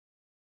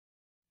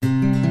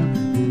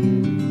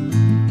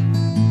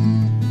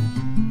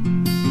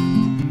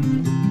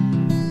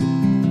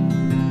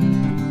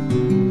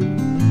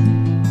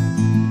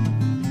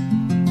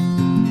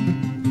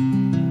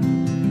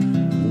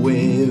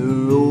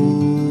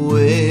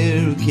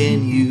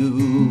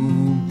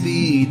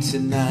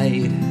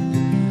midnight.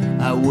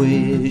 I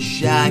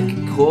wish I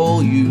could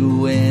call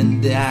you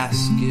and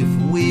ask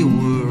if we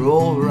were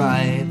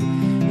alright.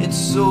 It's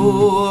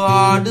so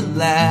hard to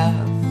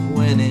laugh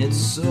when it's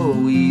so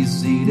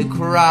easy to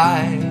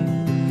cry.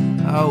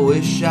 I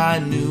wish I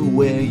knew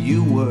where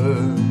you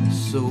were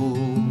so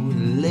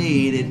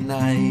late at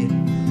night.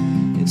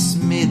 It's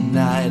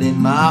midnight in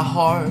my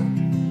heart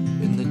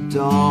and the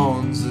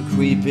dawns are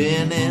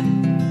creeping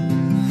in.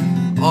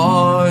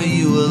 Are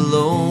you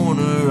alone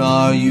or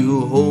are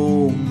you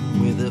home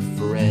with a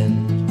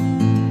friend?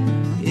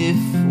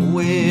 If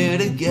we're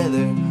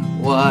together,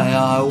 why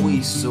are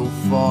we so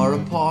far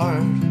apart?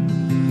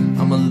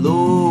 I'm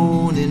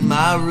alone in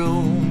my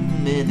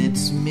room and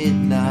it's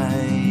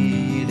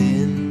midnight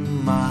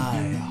in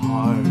my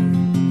heart.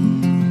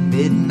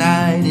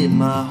 Midnight in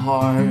my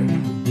heart.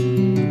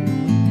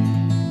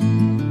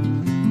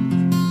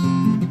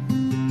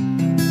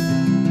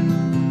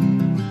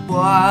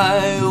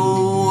 Why,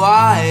 oh,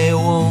 why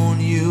won't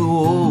you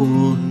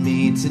hold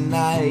me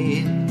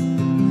tonight?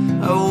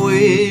 I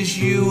wish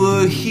you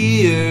were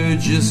here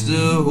just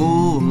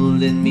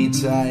holding me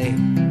tight.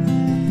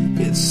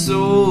 It's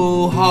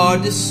so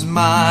hard to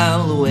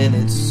smile when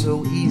it's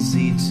so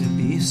easy to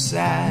be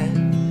sad.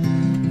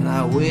 And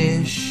I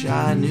wish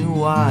I knew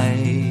why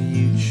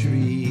you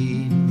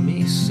treat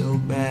me so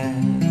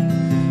bad.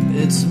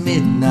 It's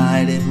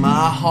midnight in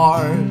my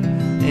heart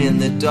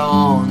and the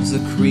dawns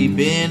are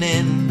creeping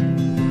in.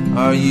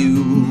 Are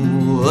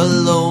you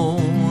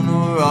alone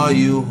or are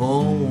you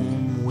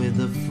home with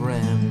a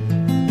friend?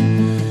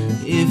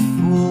 If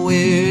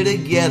we're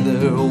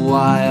together,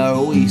 why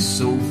are we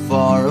so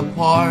far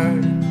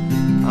apart?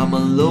 I'm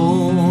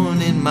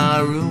alone in my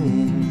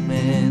room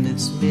and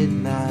it's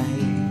midnight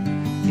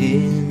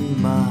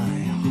in my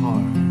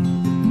heart.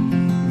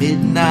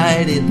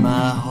 Midnight in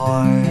my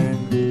heart.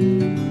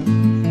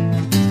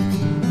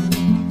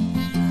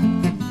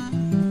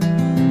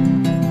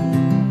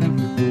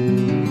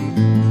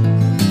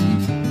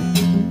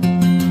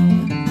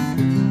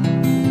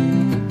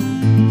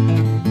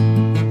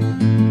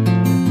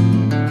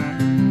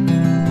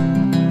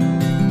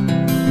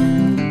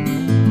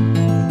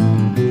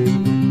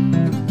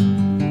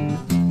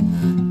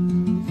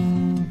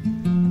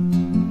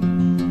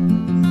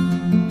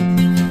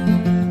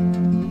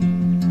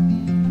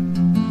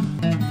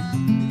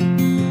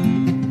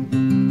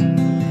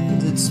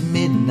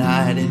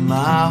 Midnight in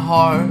my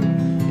heart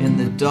and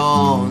the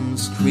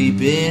dawn's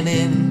creeping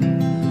in.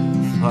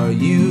 Are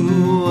you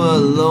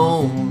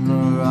alone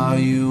or are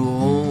you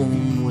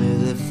home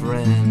with a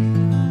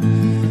friend?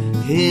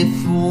 If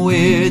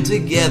we're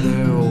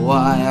together,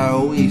 why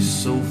are we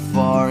so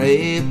far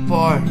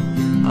apart?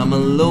 I'm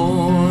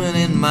alone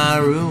in my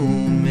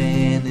room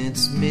and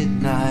it's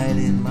midnight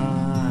in my